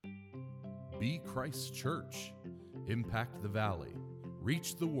Be Christ's church, impact the valley,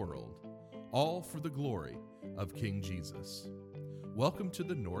 reach the world, all for the glory of King Jesus. Welcome to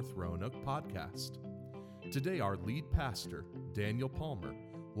the North Roanoke Podcast. Today our lead pastor, Daniel Palmer,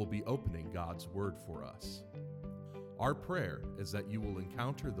 will be opening God's Word for us. Our prayer is that you will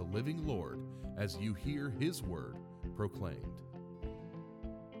encounter the living Lord as you hear His Word proclaimed.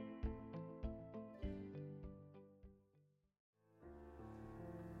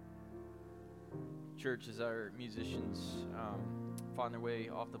 Church, as our musicians find their way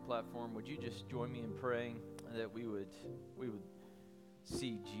off the platform, would you just join me in praying that we would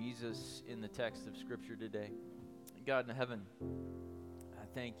see Jesus in the text of Scripture today? God in heaven, I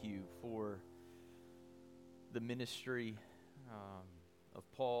thank you for the ministry of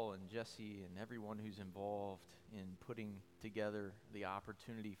Paul and Jesse and everyone who's involved in putting together the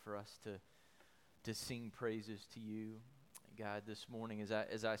opportunity for us to sing praises to you. God, this morning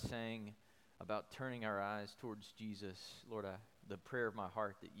as I sang about turning our eyes towards Jesus, Lord, the prayer of my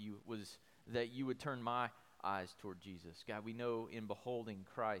heart that you would turn my eyes toward Jesus. God, we know in beholding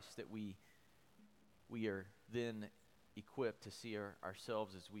Christ that we are then equipped to see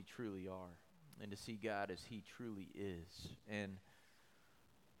ourselves as we truly are and to see God as He truly is. And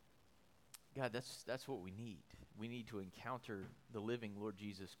God, that's what we need. We need to encounter the living Lord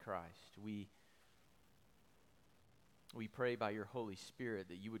Jesus Christ. We pray by your Holy Spirit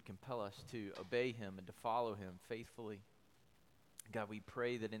that you would compel us to obey Him and to follow Him faithfully. God, we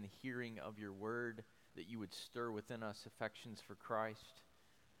pray that in the hearing of your word that you would stir within us affections for Christ.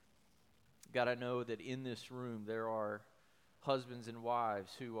 God, I know that in this room there are husbands and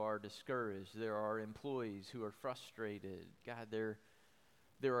wives who are discouraged. There are employees who are frustrated. God, there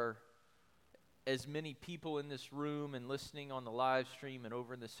are as many people in this room and listening on the live stream and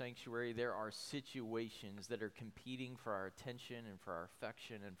over in the sanctuary, there are situations that are competing for our attention and for our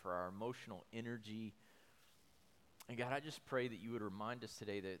affection and for our emotional energy. And God, I just pray that you would remind us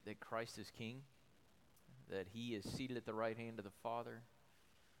today that Christ is King, that He is seated at the right hand of the Father.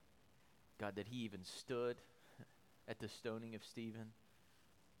 God, that He even stood at the stoning of Stephen.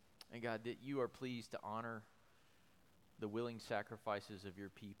 And God, that you are pleased to honor the willing sacrifices of your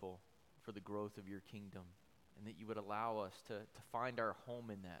people for the growth of your kingdom, and that you would allow us to find our home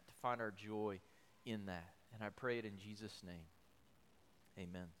in that, to find our joy in that. And I pray it in Jesus' name.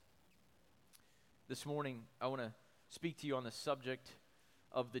 Amen. This morning, I want to speak to you on the subject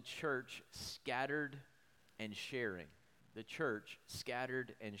of the church scattered and sharing. The church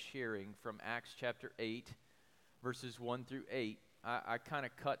scattered and sharing from Acts chapter 8, verses 1 through 8. I kind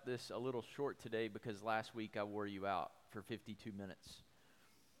of cut this a little short today because last week I wore you out for 52 minutes.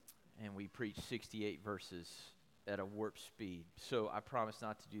 And we preached 68 verses at a warp speed. So I promise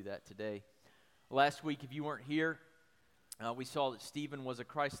not to do that today. Last week, if you weren't here, we saw that Stephen was a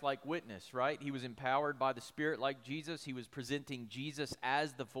Christ-like witness, right? He was empowered by the Spirit like Jesus. He was presenting Jesus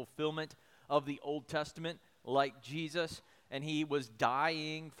as the fulfillment of the Old Testament like Jesus. And he was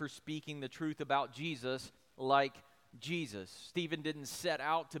dying for speaking the truth about Jesus like Jesus. Stephen didn't set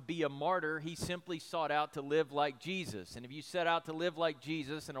out to be a martyr. He simply sought out to live like Jesus. And if you set out to live like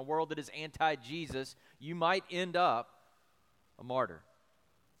Jesus in a world that is anti-Jesus, you might end up a martyr.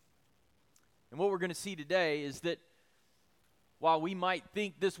 And what we're going to see today is that while we might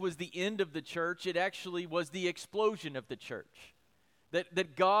think this was the end of the church, it actually was the explosion of the church.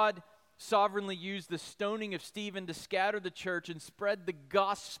 That God sovereignly used the stoning of Stephen to scatter the church and spread the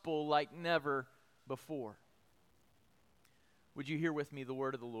gospel like never before. Would you hear with me the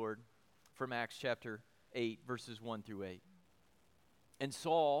word of the Lord from Acts chapter 8, verses 1 through 8? And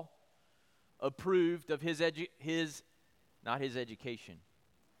Saul approved of his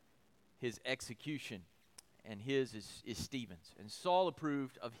execution, and his is Stephen's. And Saul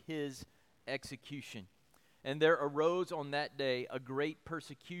approved of his execution. And there arose on that day a great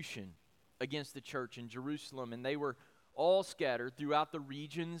persecution against the church in Jerusalem, and they were all scattered throughout the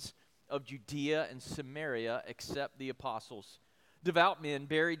regions of Judea and Samaria except the apostles. Devout men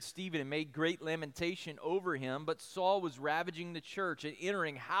buried Stephen and made great lamentation over him, but Saul was ravaging the church and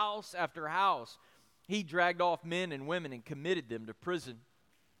entering house after house. He dragged off men and women and committed them to prison.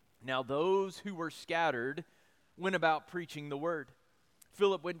 Now those who were scattered went about preaching the word.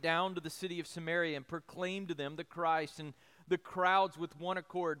 Philip went down to the city of Samaria and proclaimed to them the Christ, and the crowds with one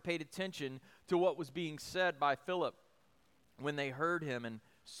accord paid attention to what was being said by Philip when they heard him and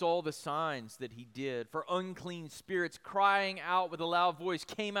saw the signs that he did. For unclean spirits, crying out with a loud voice,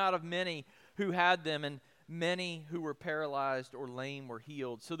 came out of many who had them, and many who were paralyzed or lame were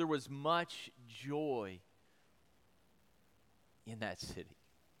healed. So there was much joy in that city.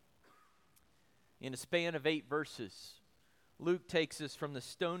 In a span of 8 verses, Luke takes us from the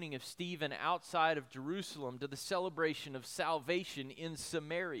stoning of Stephen outside of Jerusalem to the celebration of salvation in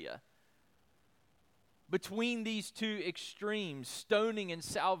Samaria. Between these two extremes, stoning and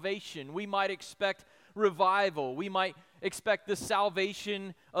salvation, we might expect revival. We might expect the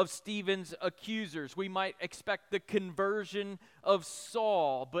salvation of Stephen's accusers. We might expect the conversion of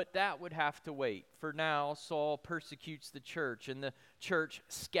Saul, but that would have to wait. For now, Saul persecutes the church, and the church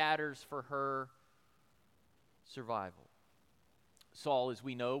scatters for her survival. Saul, as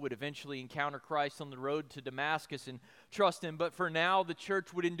we know, would eventually encounter Christ on the road to Damascus and trust him, but for now, the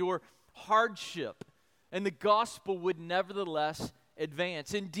church would endure hardship, and the gospel would nevertheless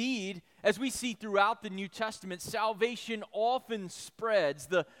advance. Indeed, as we see throughout the New Testament, salvation often spreads,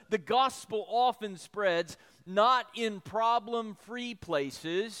 the gospel often spreads, not in problem-free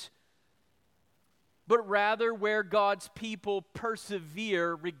places, but rather where God's people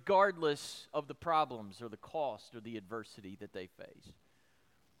persevere regardless of the problems or the cost or the adversity that they face.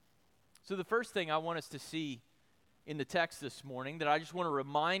 So the first thing I want us to see in the text this morning that I just want to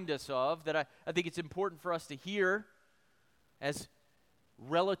remind us of, that I think it's important for us to hear as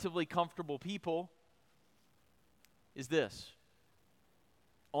relatively comfortable people, is this.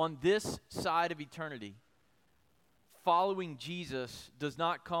 On this side of eternity, following Jesus does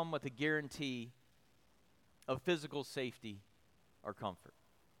not come with a guarantee of physical safety or comfort.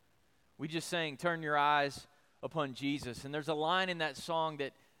 We just sang, "Turn your eyes upon Jesus." And there's a line in that song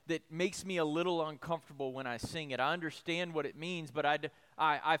that makes me a little uncomfortable when I sing it. I understand what it means, but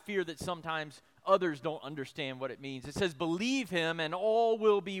I fear that sometimes others don't understand what it means. It says, "Believe him and all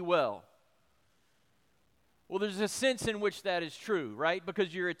will be well." Well, there's a sense in which that is true, right?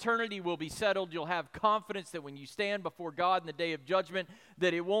 Because your eternity will be settled. You'll have confidence that when you stand before God in the day of judgment,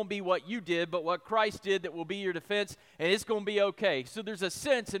 that it won't be what you did, but what Christ did that will be your defense, and it's going to be okay. So there's a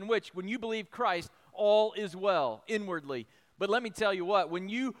sense in which when you believe Christ, all is well inwardly. But let me tell you what, when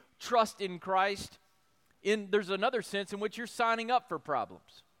you trust in Christ, there's another sense in which you're signing up for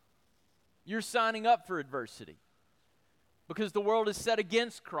problems. You're signing up for adversity. Because the world is set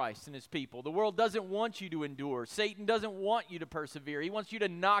against Christ and his people. The world doesn't want you to endure. Satan doesn't want you to persevere. He wants you to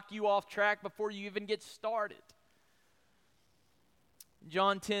knock you off track before you even get started.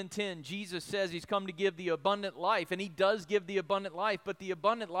 John 10:10, Jesus says he's come to give the abundant life, and he does give the abundant life, but the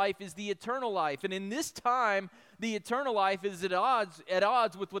abundant life is the eternal life. And in this time, the eternal life is at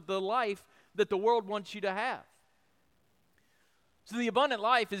odds with the life that the world wants you to have. So the abundant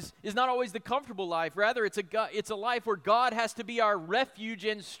life is not always the comfortable life. Rather, it's a life where God has to be our refuge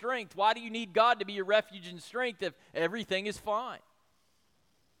and strength. Why do you need God to be your refuge and strength if everything is fine?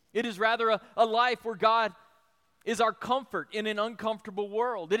 It is rather a life where God is our comfort in an uncomfortable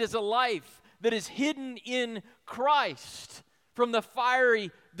world. It is a life that is hidden in Christ from the fiery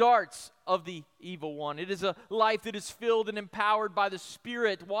darts of the evil one. It is a life that is filled and empowered by the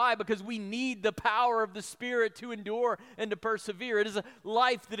Spirit. Why? Because we need the power of the Spirit to endure and to persevere. It is a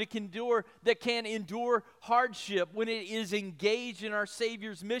life that can endure hardship when it is engaged in our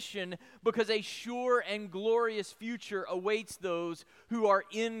Savior's mission, because a sure and glorious future awaits those who are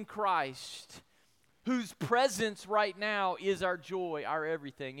in Christ, whose presence right now is our joy, our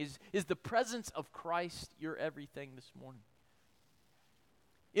everything. Is the presence of Christ your everything this morning?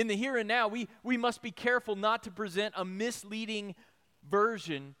 In the here and now, we must be careful not to present a misleading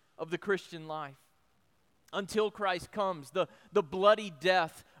version of the Christian life. Until Christ comes, the bloody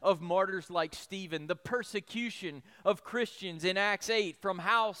death of martyrs like Stephen, the persecution of Christians in Acts 8 from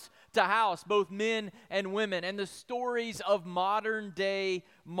house to house, both men and women, and the stories of modern day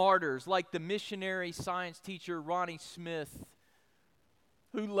martyrs like the missionary science teacher Ronnie Smith,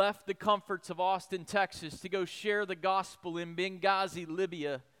 who left the comforts of Austin, Texas to go share the gospel in Benghazi,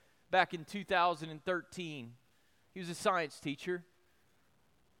 Libya back in 2013. He was a science teacher.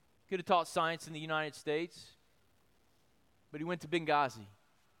 Could have taught science in the United States, but he went to Benghazi.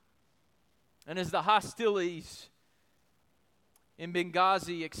 And as the hostilities in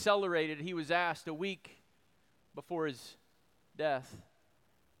Benghazi accelerated, he was asked a week before his death,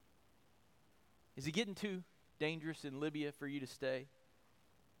 "Is it getting too dangerous in Libya for you to stay?"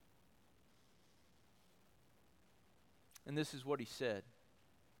 And this is what he said.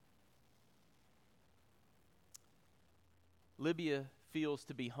 "Libya feels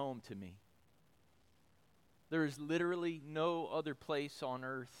to be home to me. There is literally no other place on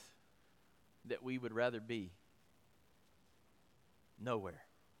earth that we would rather be. Nowhere."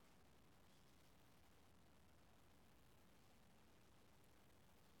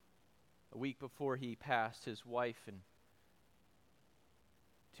 A week before he passed, his wife and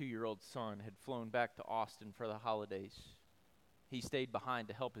 2-year-old son had flown back to Austin for the holidays. He stayed behind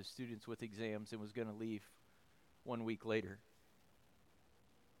to help his students with exams and was going to leave 1 week later.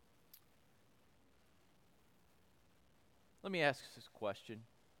 Let me ask this question.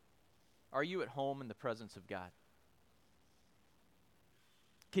 Are you at home in the presence of God?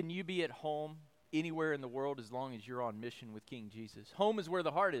 Can you be at home anywhere in the world as long as you're on mission with King Jesus? Home is where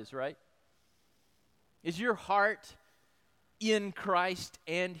the heart is, right? Is your heart in Christ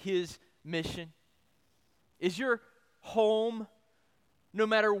and His mission? Is your home, no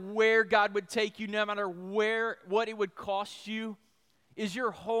matter where God would take you, no matter what it would cost you, is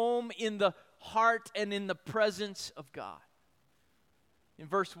your home in the heart and in the presence of God? In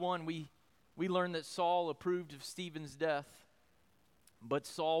verse 1, we learn that Saul approved of Stephen's death, but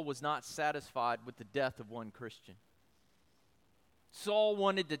Saul was not satisfied with the death of one Christian. Saul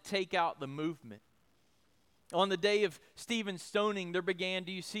wanted to take out the movement. On the day of Stephen's stoning, there began,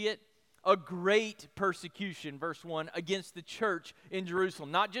 do you see it? A great persecution, verse 1, against the church in Jerusalem.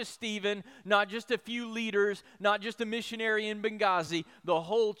 Not just Stephen, not just a few leaders, not just a missionary in Benghazi. The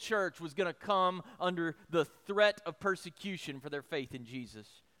whole church was going to come under the threat of persecution for their faith in Jesus.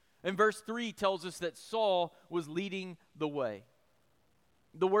 And verse 3 tells us that Saul was leading the way.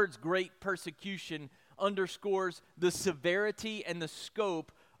 The words great persecution underscores the severity and the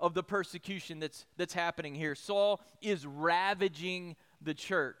scope of the persecution that's happening here. Saul is ravaging the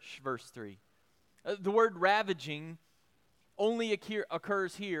church, verse 3. The word ravaging only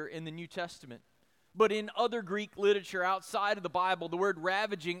occurs here in the New Testament. But in other Greek literature outside of the Bible, the word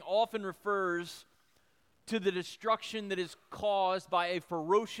ravaging often refers to the destruction that is caused by a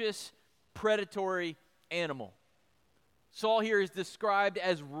ferocious, predatory animal. Saul here is described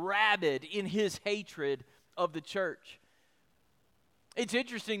as rabid in his hatred of the church. It's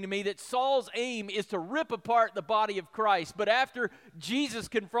interesting to me that Saul's aim is to rip apart the body of Christ, but after Jesus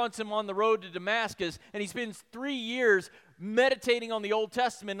confronts him on the road to Damascus, and he spends 3 years meditating on the Old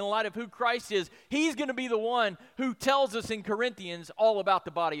Testament in light of who Christ is, he's going to be the one who tells us in Corinthians all about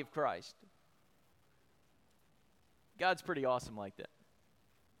the body of Christ. God's pretty awesome like that.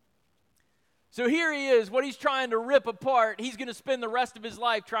 So here he is, what he's trying to rip apart, he's going to spend the rest of his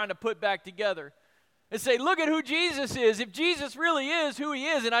life trying to put back together. And say, look at who Jesus is. If Jesus really is who He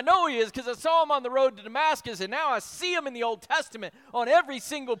is, and I know He is because I saw Him on the road to Damascus, and now I see Him in the Old Testament on every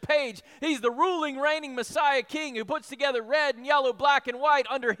single page. He's the ruling, reigning Messiah King who puts together red and yellow, black and white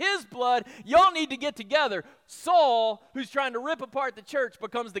under His blood. Y'all need to get together. Saul, who's trying to rip apart the church,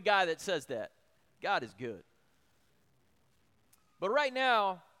 becomes the guy that says that. God is good. But right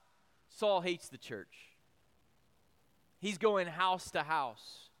now, Saul hates the church. He's going house to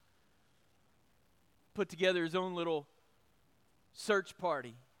house. Put together his own little search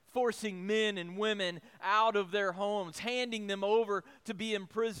party, forcing men and women out of their homes, handing them over to be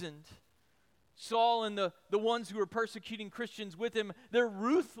imprisoned. Saul and the ones who are persecuting Christians with him, they're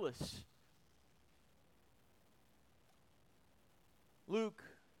ruthless. Luke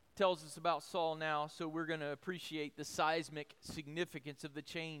tells us about Saul now, so we're going to appreciate the seismic significance of the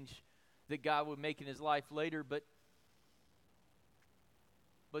change that God would make in his life later. But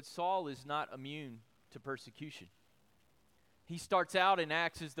Saul is not immune to persecution. He starts out in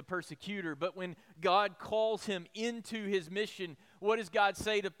Acts as the persecutor, but when God calls him into his mission, what does God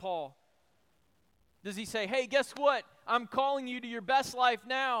say to Paul? Does he say, hey, guess what? I'm calling you to your best life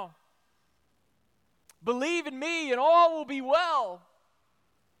now. Believe in me and all will be well.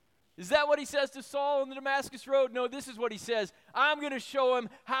 Is that what he says to Saul on the Damascus Road? No, this is what he says. I'm going to show him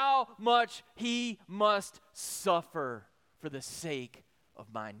how much he must suffer for the sake of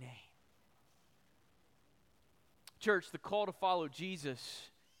my name. Church, the call to follow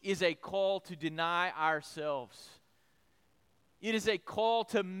Jesus is a call to deny ourselves. It is a call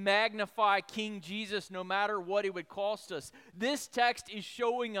to magnify King Jesus no matter what it would cost us. This text is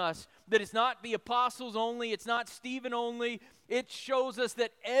showing us that it's not the apostles only, it's not Stephen only. It shows us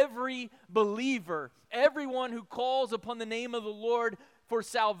that every believer, everyone who calls upon the name of the Lord for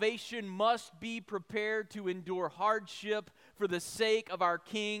salvation must be prepared to endure hardship for the sake of our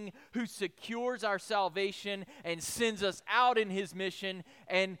King who secures our salvation and sends us out in His mission,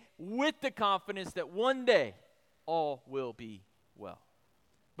 and with the confidence that one day all will be well.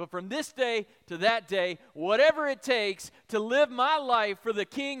 But from this day to that day, whatever it takes to live my life for the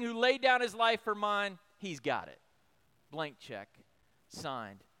King who laid down His life for mine, He's got it. Blank check,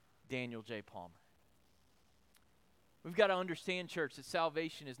 signed, Daniel J. Palmer. We've got to understand, church, that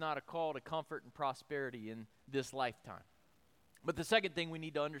salvation is not a call to comfort and prosperity in this lifetime. But the second thing we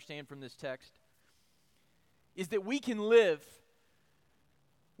need to understand from this text is that we can live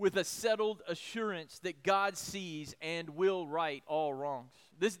with a settled assurance that God sees and will right all wrongs.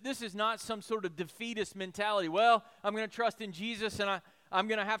 This is not some sort of defeatist mentality. Well, I'm going to trust in Jesus and I'm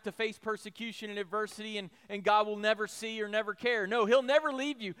going to have to face persecution and adversity and God will never see or never care. No, He'll never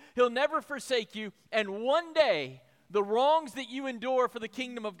leave you. He'll never forsake you. And one day, the wrongs that you endure for the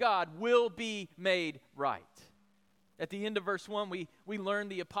kingdom of God will be made right. At the end of verse 1, we learn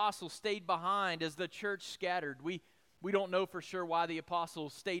the apostles stayed behind as the church scattered. We don't know for sure why the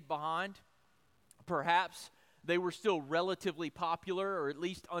apostles stayed behind. Perhaps they were still relatively popular, or at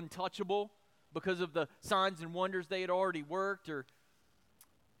least untouchable, because of the signs and wonders they had already worked, or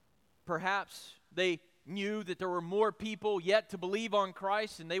perhaps they knew that there were more people yet to believe on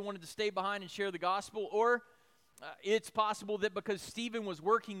Christ and they wanted to stay behind and share the gospel, or it's possible that because Stephen was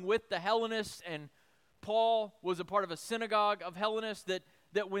working with the Hellenists and Paul was a part of a synagogue of Hellenists,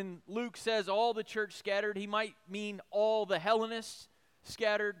 that when Luke says all the church scattered, he might mean all the Hellenists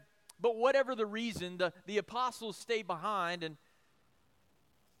scattered. But whatever the reason, the apostles stay behind, and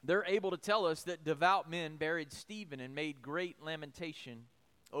they're able to tell us that devout men buried Stephen and made great lamentation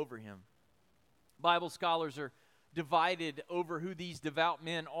over him. Bible scholars are divided over who these devout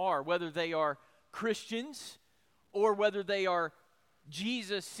men are, whether they are Christians or whether they are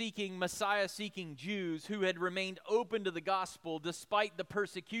Jesus-seeking, Messiah-seeking Jews who had remained open to the gospel despite the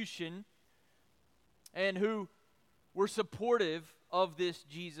persecution and who were supportive of this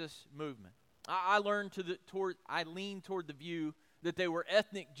Jesus movement. I lean toward the view that they were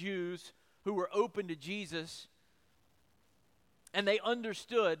ethnic Jews who were open to Jesus, and they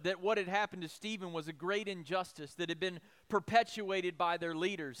understood that what had happened to Stephen was a great injustice that had been perpetuated by their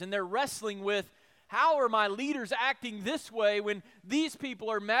leaders. And they're wrestling with, how are my leaders acting this way when these people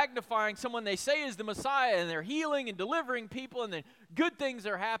are magnifying someone they say is the Messiah, and they're healing and delivering people, and then good things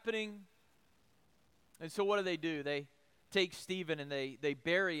are happening? And so what do? They take Stephen and they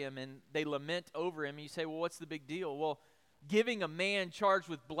bury him and they lament over him. And you say, well, what's the big deal? Well, giving a man charged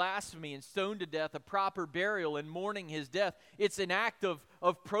with blasphemy and stoned to death a proper burial and mourning his death, it's an act of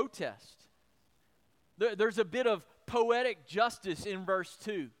protest. There's a bit of poetic justice in verse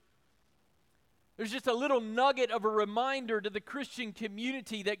 2. There's just a little nugget of a reminder to the Christian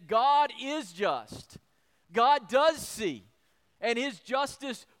community that God is just. God does see, and his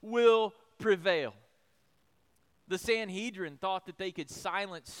justice will prevail. The Sanhedrin thought that they could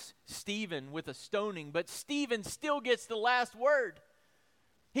silence Stephen with a stoning, but Stephen still gets the last word.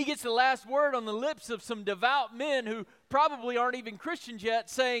 He gets the last word on the lips of some devout men who probably aren't even Christians yet,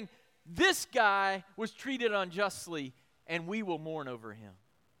 saying, this guy was treated unjustly, and we will mourn over him.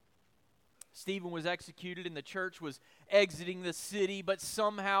 Stephen was executed and the church was exiting the city, but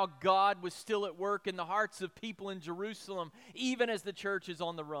somehow God was still at work in the hearts of people in Jerusalem, even as the church is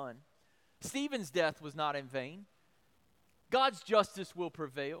on the run. Stephen's death was not in vain. God's justice will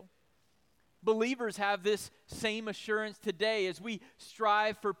prevail. Believers have this same assurance today as we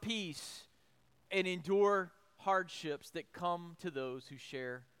strive for peace and endure hardships that come to those who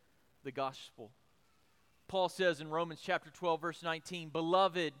share the gospel. Paul says in Romans chapter 12, verse 19,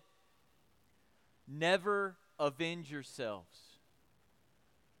 "Beloved, never avenge yourselves,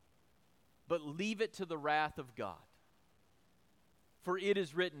 but leave it to the wrath of God. For it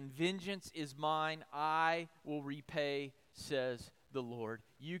is written, vengeance is mine, I will repay, says the Lord."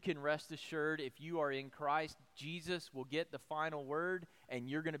 You can rest assured, if you are in Christ, Jesus will get the final word, and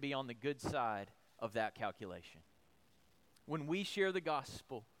you're going to be on the good side of that calculation. When we share the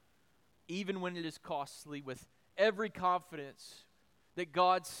gospel, even when it is costly, with every confidence that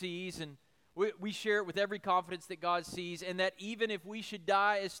God sees, and we share it with every confidence that God sees, and that even if we should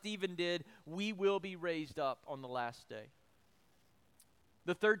die as Stephen did, we will be raised up on the last day.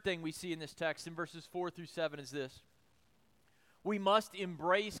 The third thing we see in this text in verses 4 through 7 is this. We must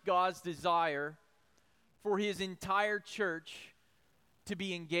embrace God's desire for his entire church to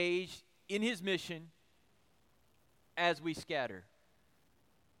be engaged in his mission as we scatter.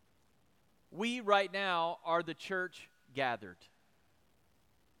 We right now are the church gathered.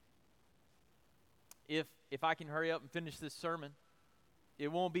 If I can hurry up and finish this sermon, it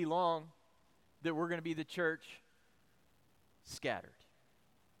won't be long that we're going to be the church scattered.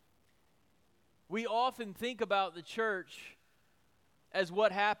 We often think about the church as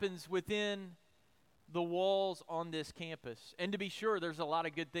what happens within the walls on this campus. And to be sure, there's a lot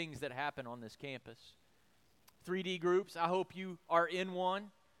of good things that happen on this campus. 3D groups, I hope you are in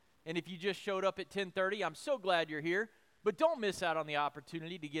one. And if you just showed up at 10:30, I'm so glad you're here. But don't miss out on the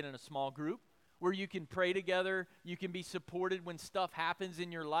opportunity to get in a small group where you can pray together, you can be supported when stuff happens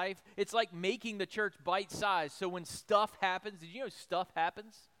in your life. It's like making the church bite-sized, so when stuff happens, did you know stuff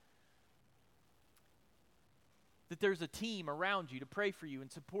happens? That there's a team around you to pray for you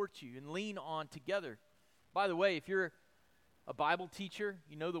and support you and lean on together. By the way, if you're a Bible teacher,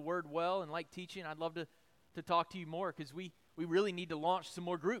 you know the word well and like teaching, I'd love to talk to you more, because we really need to launch some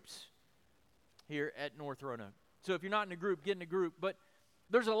more groups here at North Roanoke. So if you're not in a group, get in a group. But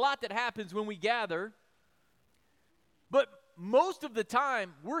there's a lot that happens when we gather, But most of the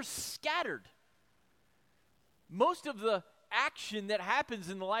time, we're scattered. Most of the action that happens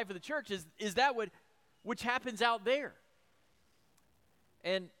in the life of the church is that which happens out there.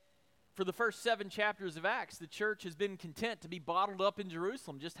 And for the first 7 chapters of Acts, the church has been content to be bottled up in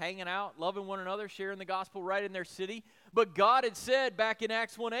Jerusalem, just hanging out, loving one another, sharing the gospel right in their city. But God had said back in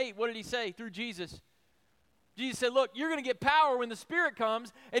Acts 1:8, what did he say through Jesus? Jesus said, look, you're going to get power when the Spirit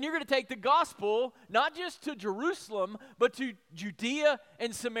comes, and you're going to take the gospel not just to Jerusalem, but to Judea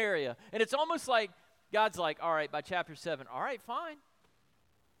and Samaria. And it's almost like God's like, all right, by chapter 7, all right, fine.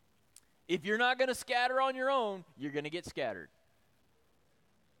 If you're not going to scatter on your own, you're going to get scattered.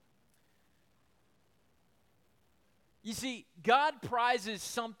 You see, God prizes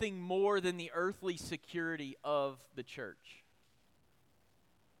something more than the earthly security of the church.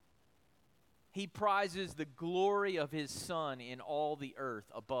 He prizes the glory of his Son in all the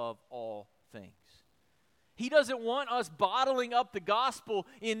earth above all things. He doesn't want us bottling up the gospel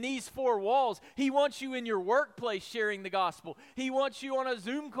in these 4 walls. He wants you in your workplace sharing the gospel. He wants you on a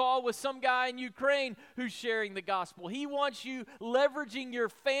Zoom call with some guy in Ukraine who's sharing the gospel. He wants you leveraging your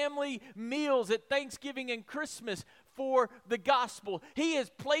family meals at Thanksgiving and Christmas for the gospel. He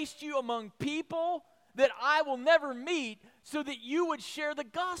has placed you among people that I will never meet so that you would share the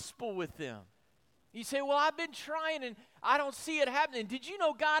gospel with them. You say, well, I've been trying and I don't see it happening. Did you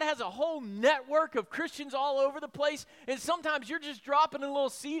know God has a whole network of Christians all over the place? And sometimes you're just dropping a little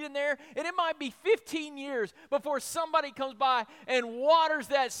seed in there, and it might be 15 years before somebody comes by and waters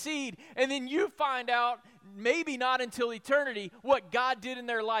that seed, and then you find out, maybe not until eternity, what God did in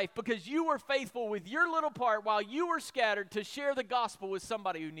their life because you were faithful with your little part while you were scattered to share the gospel with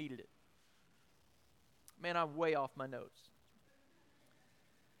somebody who needed it. Man, I'm way off my notes.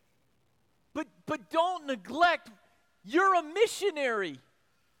 But don't neglect, you're a missionary.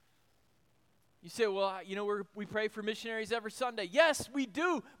 You say, well, we pray for missionaries every Sunday. Yes, we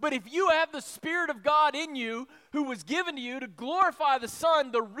do. But if you have the Spirit of God in you who was given to you to glorify the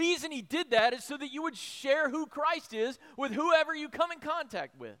Son, the reason he did that is so that you would share who Christ is with whoever you come in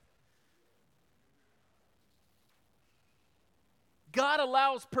contact with. God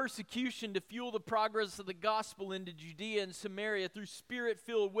allows persecution to fuel the progress of the gospel into Judea and Samaria through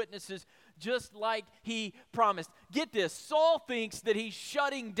Spirit-filled witnesses, just like he promised. Get this, Saul thinks that he's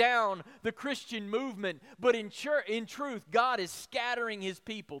shutting down the Christian movement, but in truth, God is scattering his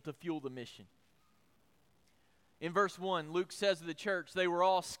people to fuel the mission. In verse 1, Luke says to the church, they were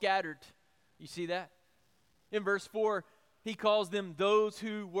all scattered. You see that? In verse 4, he calls them those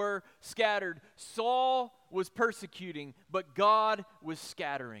who were scattered. Saul was persecuting, but God was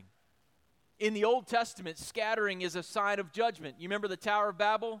scattering. In the Old Testament, scattering is a sign of judgment. You remember the Tower of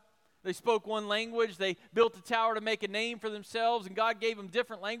Babel? They spoke one language. They built a tower to make a name for themselves, and God gave them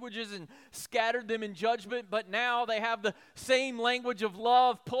different languages and scattered them in judgment. But now they have the same language of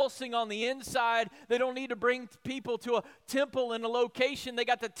love pulsing on the inside. They don't need to bring people to a temple in a location. They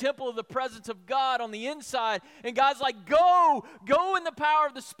got the temple of the presence of God on the inside. And God's like, go in the power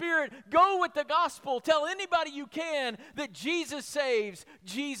of the Spirit. Go with the gospel. Tell anybody you can that Jesus saves.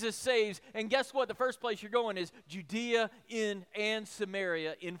 Jesus saves. And guess what? The first place you're going is Judea and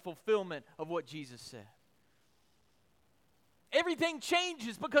Samaria in fulfillment of what Jesus said. Everything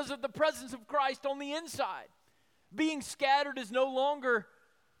changes because of the presence of Christ on the inside. Being scattered is no longer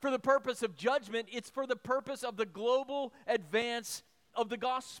for the purpose of judgment, it's for the purpose of the global advance of the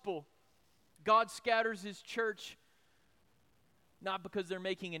gospel. God scatters his church not because they're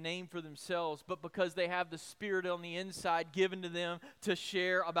making a name for themselves, but because they have the Spirit on the inside given to them to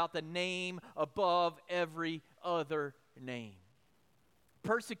share about the name above every other name.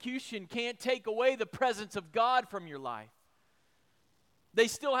 Persecution can't take away the presence of God from your life. They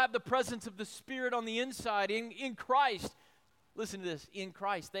still have the presence of the Spirit on the inside. In Christ, listen to this, in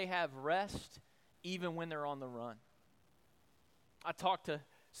Christ they have rest even when they're on the run. I talked to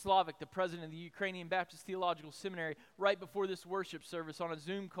Slavik, the president of the Ukrainian Baptist Theological Seminary, right before this worship service on a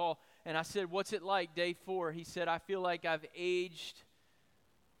Zoom call, and I said, what's it like, day 4? He said, I feel like I've aged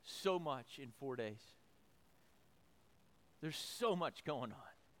so much in 4 days. There's so much going on.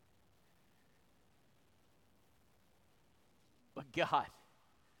 But God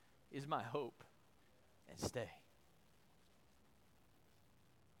is my hope and stay.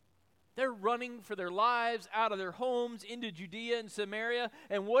 They're running for their lives out of their homes into Judea and Samaria.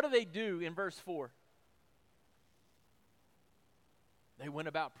 And what do in verse 4? They went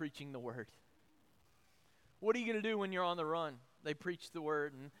about preaching the word. What are you going to do when you're on the run? They preach the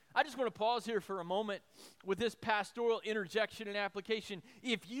word. And I just want to pause here for a moment with this pastoral interjection and application.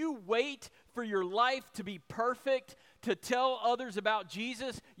 If you wait for your life to be perfect to tell others about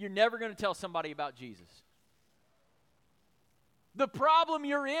Jesus, you're never going to tell somebody about Jesus. The problem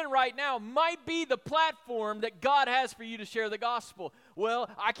you're in right now might be the platform that God has for you to share the gospel. Well,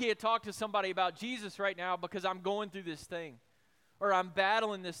 I can't talk to somebody about Jesus right now because I'm going through this thing, or I'm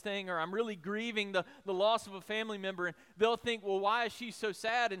battling this thing, or I'm really grieving the loss of a family member. And they'll think, well, why is she so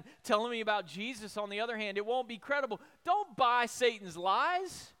sad? And telling me about Jesus, on the other hand, it won't be credible. Don't buy Satan's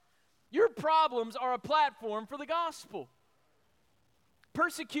lies. Your problems are a platform for the gospel.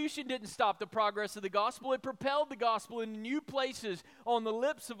 Persecution didn't stop the progress of the gospel. It propelled the gospel into new places on the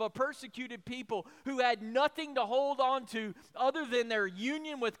lips of a persecuted people who had nothing to hold on to other than their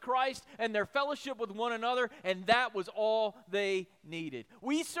union with Christ and their fellowship with one another, and that was all they needed.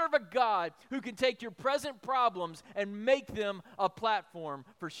 We serve a God who can take your present problems and make them a platform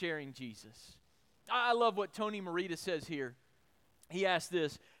for sharing Jesus. I love what Tony Morita says here. He asked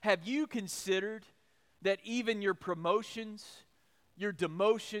this: have you considered that even your promotions, your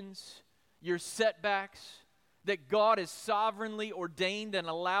demotions, your setbacks, that God has sovereignly ordained and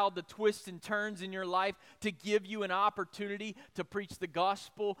allowed the twists and turns in your life to give you an opportunity to preach the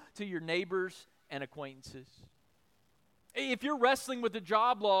gospel to your neighbors and acquaintances? If you're wrestling with a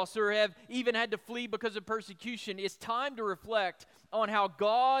job loss or have even had to flee because of persecution, it's time to reflect on how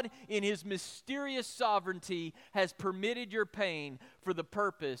God, in His mysterious sovereignty, has permitted your pain for the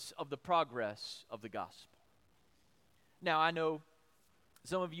purpose of the progress of the gospel. Now, I know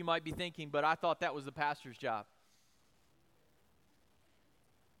some of you might be thinking, but I thought that was the pastor's job.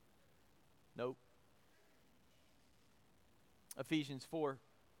 Nope. Ephesians 4.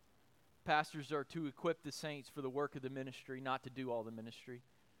 Pastors are to equip the saints for the work of the ministry, not to do all the ministry.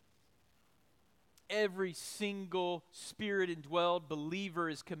 Every single Spirit-indwelled believer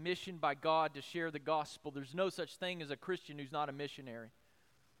is commissioned by God to share the gospel. There's no such thing as a Christian who's not a missionary.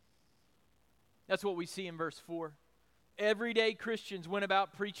 That's what we see in verse 4. Everyday Christians went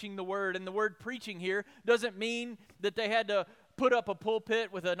about preaching the word. And the word preaching here doesn't mean that they had to put up a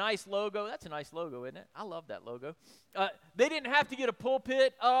pulpit with a nice logo. That's a nice logo, isn't it? I love that logo. They didn't have to get a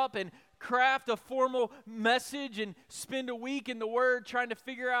pulpit up and craft a formal message and spend a week in the Word trying to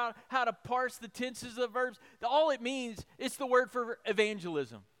figure out how to parse the tenses of the verbs. All it means, it's the word for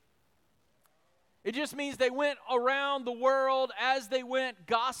evangelism. It just means they went around the world as they went,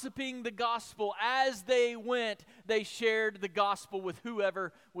 gossiping the gospel. As they went, they shared the gospel with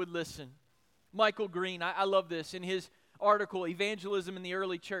whoever would listen. Michael Green, I love this. In his article, Evangelism in the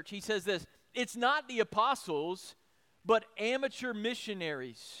Early Church, he says this: it's not the apostles, but amateur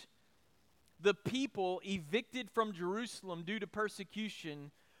missionaries, the people evicted from Jerusalem due to persecution,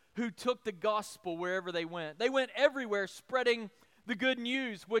 who took the gospel wherever they went. They went everywhere spreading the good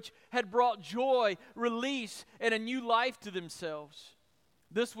news, which had brought joy, release, and a new life to themselves.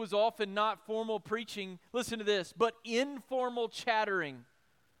 This was often not formal preaching, listen to this, but informal chattering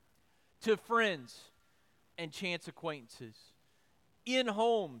to friends and chance acquaintances, in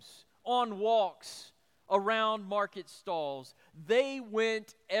homes, on walks, around market stalls. They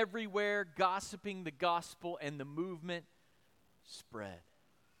went everywhere gossiping the gospel, and the movement spread.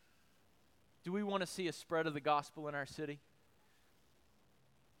 Do we want to see a spread of the gospel in our city?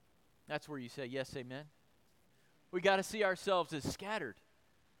 That's where you say, yes, amen. We got to see ourselves as scattered.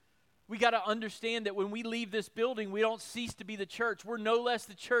 We got to understand that when we leave this building, we don't cease to be the church. We're no less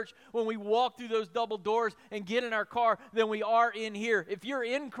the church when we walk through those double doors and get in our car than we are in here. If you're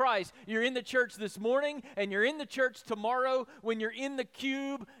in Christ, you're in the church this morning, and you're in the church tomorrow when you're in the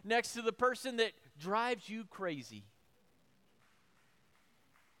cube next to the person that drives you crazy.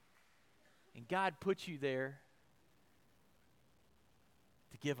 And God put you there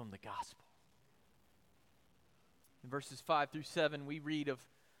to give them the gospel. In verses 5 through 7, we read of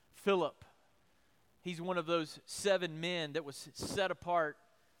Philip. He's one of those 7 men that was set apart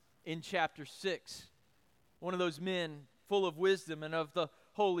in chapter 6. One of those men full of wisdom and of the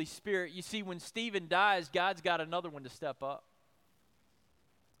Holy Spirit. You see, when Stephen dies, God's got another one to step up.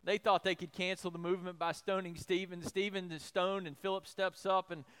 They thought they could cancel the movement by stoning Stephen. Stephen is stoned, and Philip steps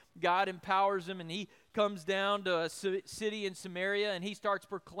up, and God empowers him, and he comes down to a city in Samaria, and he starts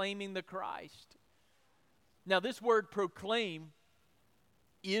proclaiming the Christ. Now, this word proclaim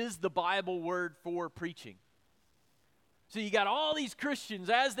is the Bible word for preaching. So you got all these Christians,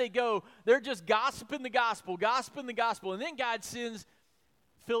 as they go, they're just gossiping the gospel, and then God sends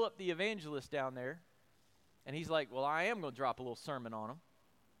Philip the evangelist down there, and he's like, well, I am going to drop a little sermon on them.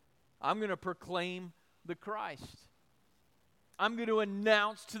 I'm going to proclaim the Christ. I'm going to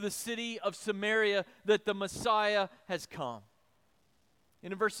announce to the city of Samaria that the Messiah has come.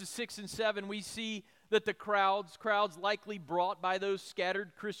 And in verses 6 and 7, we see that the crowds likely brought by those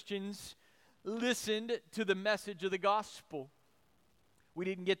scattered Christians, listened to the message of the gospel. We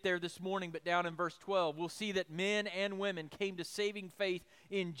didn't get there this morning, but down in verse 12, we'll see that men and women came to saving faith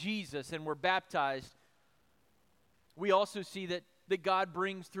in Jesus and were baptized. We also see that God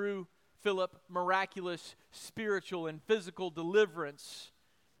brings through Philip miraculous spiritual and physical deliverance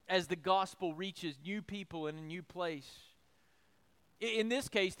as the gospel reaches new people in a new place. In this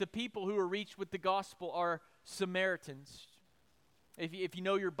case, the people who are reached with the gospel are Samaritans. If you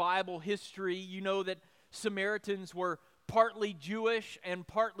know your Bible history, you know that Samaritans were partly Jewish and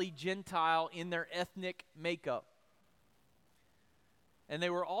partly Gentile in their ethnic makeup. And they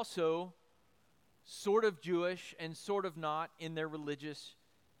were also sort of Jewish and sort of not in their religious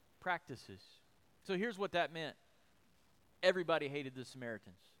practices. So here's what that meant. Everybody hated the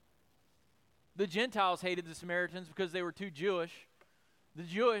Samaritans. The Gentiles hated the Samaritans because they were too Jewish.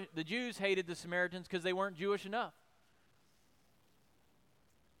 The Jews hated the Samaritans because they weren't Jewish enough.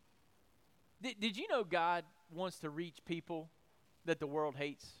 Did you know God wants to reach people that the world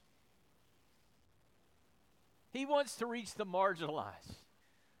hates? He wants to reach the marginalized,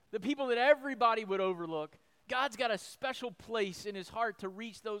 the people that everybody would overlook. God's got a special place in his heart to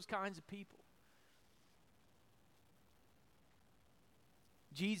reach those kinds of people.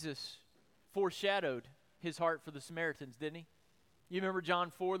 Jesus foreshadowed his heart for the Samaritans, didn't he? You remember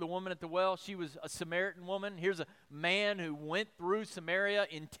John 4, the woman at the well? She was a Samaritan woman. Here's a man who went through Samaria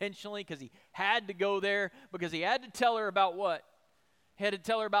intentionally because he had to go there, because he had to tell her about what? He had to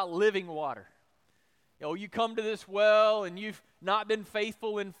tell her about living water. You come to this well and you've not been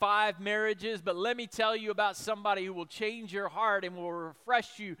faithful in 5 marriages, but let me tell you about somebody who will change your heart and will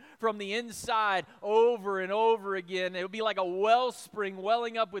refresh you from the inside over and over again. It'll be like a wellspring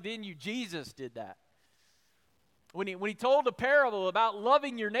welling up within you. Jesus did that. When he told a parable about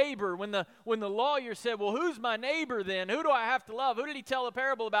loving your neighbor, when the lawyer said, well, who's my neighbor then? Who do I have to love? Who did he tell a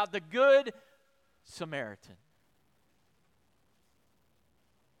parable about? The Good Samaritan.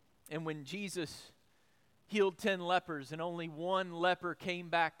 And when Jesus healed 10 lepers and only one leper came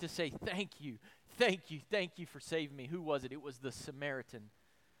back to say, thank you for saving me. Who was it? It was the Samaritan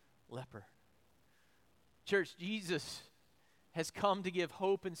leper. Church, Jesus has come to give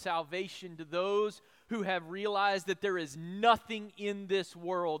hope and salvation to those who have realized that there is nothing in this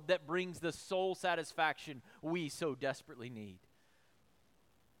world that brings the soul satisfaction we so desperately need.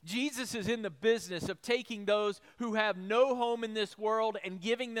 Jesus is in the business of taking those who have no home in this world and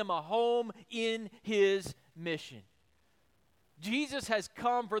giving them a home in his mission. Jesus has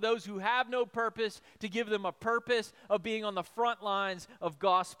come for those who have no purpose to give them a purpose of being on the front lines of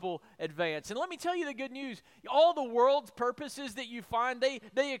gospel advance. And let me tell you the good news. All the world's purposes that you find,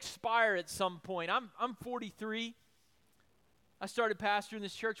 they expire at some point. I'm 43. I started pastoring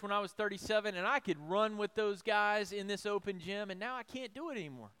this church when I was 37, and I could run with those guys in this open gym, and now I can't do it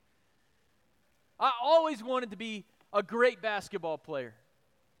anymore. I always wanted to be a great basketball player.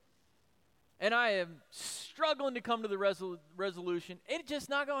 And I am struggling to come to the resolution. It's just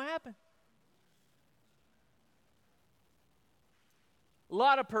not going to happen. A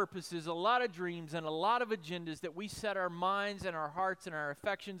lot of purposes, a lot of dreams, and a lot of agendas that we set our minds and our hearts and our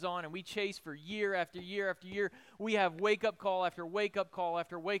affections on, and we chase for year after year after year. We have wake-up call after wake-up call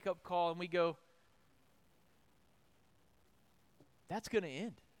after wake-up call, and we go, that's going to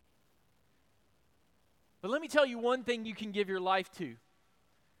end. But let me tell you one thing you can give your life to,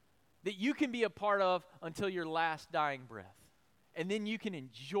 that you can be a part of until your last dying breath. And then you can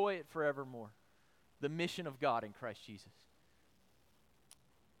enjoy it forevermore. The mission of God in Christ Jesus.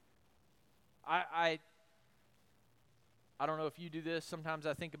 I don't know if you do this. Sometimes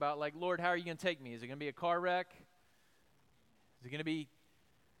I think about, like, Lord, how are you going to take me? Is it going to be a car wreck? Is it going to be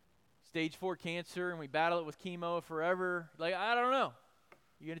stage 4 cancer and we battle it with chemo forever? Like, I don't know.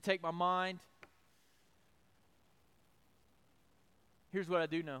 You're going to take my mind? Here's what I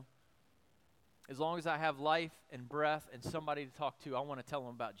do know. As long as I have life and breath and somebody to talk to, I want to tell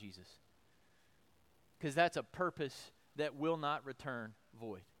them about Jesus. Because that's a purpose that will not return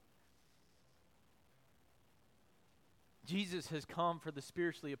void. Jesus has come for the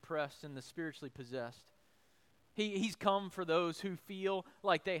spiritually oppressed and the spiritually possessed. He's come for those who feel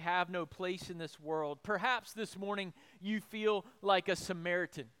like they have no place in this world. Perhaps this morning you feel like a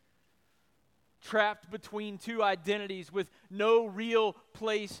Samaritan, trapped between 2 identities with no real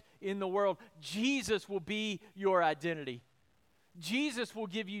place in the world. Jesus will be your identity. Jesus will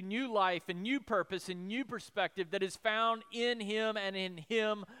give you new life and new purpose and new perspective that is found in him and in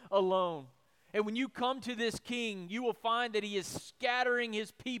him alone. And when you come to this King, you will find that he is scattering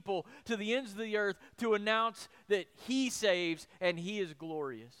his people to the ends of the earth to announce that he saves and he is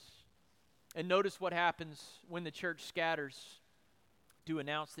glorious. And notice what happens when the church scatters to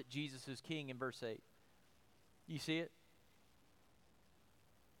announce that Jesus is King in verse 8. You see it?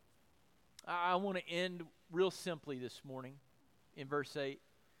 I want to end real simply this morning in verse 8.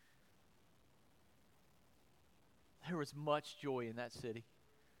 There was much joy in that city.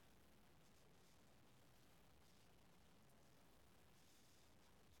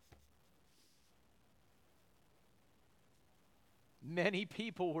 Many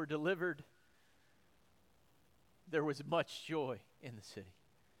people were delivered. There was much joy in the city.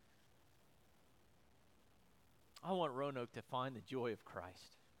 I want Roanoke to find the joy of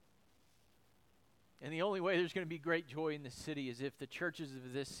Christ. And the only way there's going to be great joy in this city is if the churches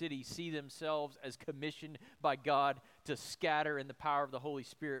of this city see themselves as commissioned by God to scatter in the power of the Holy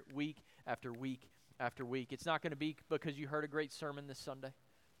Spirit week after week after week. It's not going to be because you heard a great sermon this Sunday.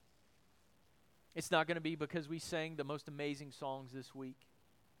 It's not going to be because we sang the most amazing songs this week.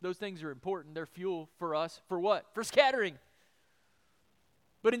 Those things are important. They're fuel for us. For what? For scattering.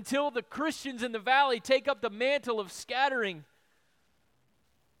 But until the Christians in the valley take up the mantle of scattering,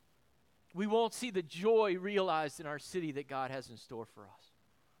 we won't see the joy realized in our city that God has in store for us.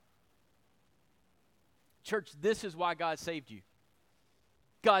 Church, this is why God saved you.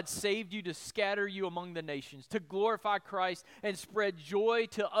 God saved you to scatter you among the nations, to glorify Christ and spread joy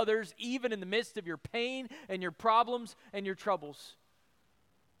to others, even in the midst of your pain and your problems and your troubles.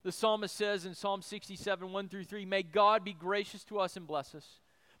 The psalmist says in Psalm 67, 1-3, "May God be gracious to us and bless us.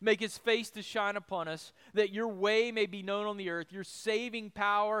 Make his face to shine upon us, that your way may be known on the earth, your saving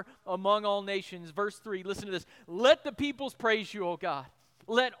power among all nations." Verse 3, listen to this. "Let the peoples praise you, O God.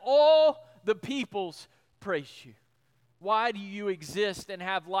 Let all the peoples praise you." Why do you exist and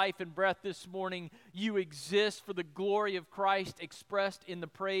have life and breath this morning? You exist for the glory of Christ expressed in the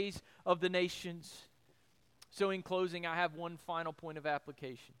praise of the nations. So in closing, I have one final point of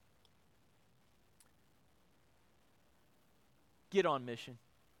application. Get on mission.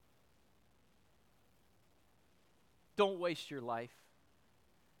 Don't waste your life.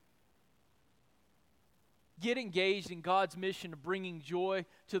 Get engaged in God's mission of bringing joy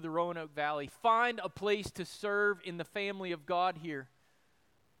to the Roanoke Valley. Find a place to serve in the family of God here.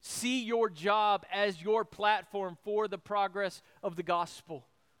 See your job as your platform for the progress of the gospel.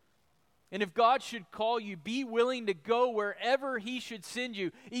 And if God should call you, be willing to go wherever he should send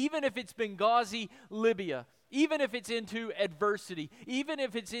you, even if it's Benghazi, Libya, even if it's into adversity, even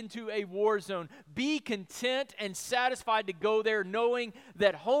if it's into a war zone. Be content and satisfied to go there, knowing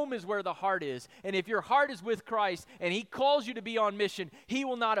that home is where the heart is. And if your heart is with Christ and he calls you to be on mission, he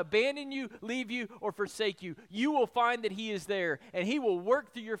will not abandon you, leave you, or forsake you. You will find that he is there, and he will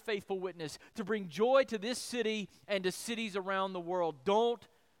work through your faithful witness to bring joy to this city and to cities around the world. Don't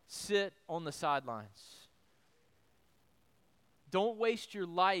sit on the sidelines. Don't waste your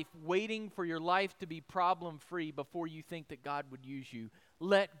life waiting for your life to be problem-free before you think that God would use you.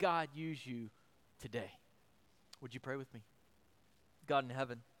 Let God use you today. Would you pray with me? God in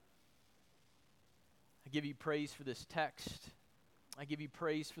heaven, I give you praise for this text. I give you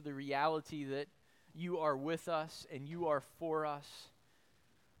praise for the reality that you are with us and you are for us.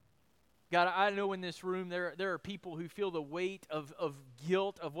 God, I know in this room there are people who feel the weight of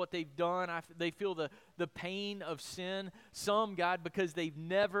guilt of what they've done. They feel the pain of sin. Some, God, because they've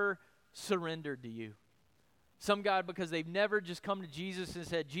never surrendered to you. Some, God, because they've never just come to Jesus and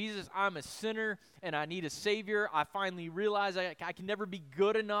said, "Jesus, I'm a sinner and I need a Savior. I finally realize I can never be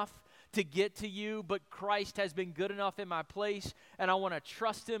good enough to get to you, but Christ has been good enough in my place, and I want to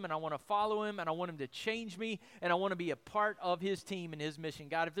trust him, and I want to follow him, and I want him to change me, and I want to be a part of his team and his mission."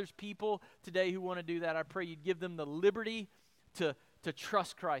 God, if there's people today who want to do that, I pray you'd give them the liberty to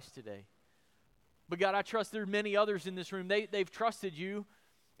trust Christ today. But God, I trust there are many others in this room. They've trusted you,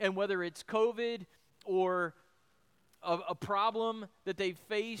 and whether it's COVID or a problem that they've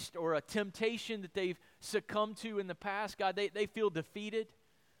faced or a temptation that they've succumbed to in the past, God, they feel defeated.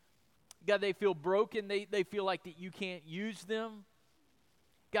 God, they feel broken. They feel like that you can't use them.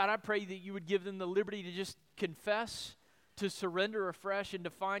 God, I pray that you would give them the liberty to just confess, to surrender afresh, and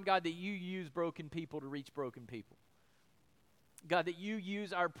to find, God, that you use broken people to reach broken people. God, that you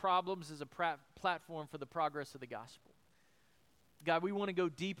use our problems as a platform for the progress of the gospel. God, we want to go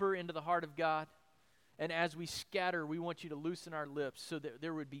deeper into the heart of God. And as we scatter, we want you to loosen our lips so that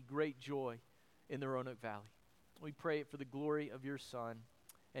there would be great joy in the Roanoke Valley. We pray it for the glory of your Son.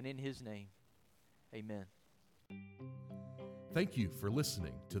 And in his name, amen. Thank you for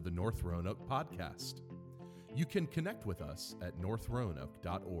listening to the North Roanoke podcast. You can connect with us at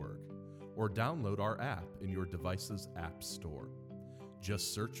northroanoke.org or download our app in your device's app store.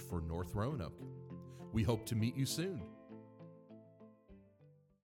 Just search for North Roanoke. We hope to meet you soon.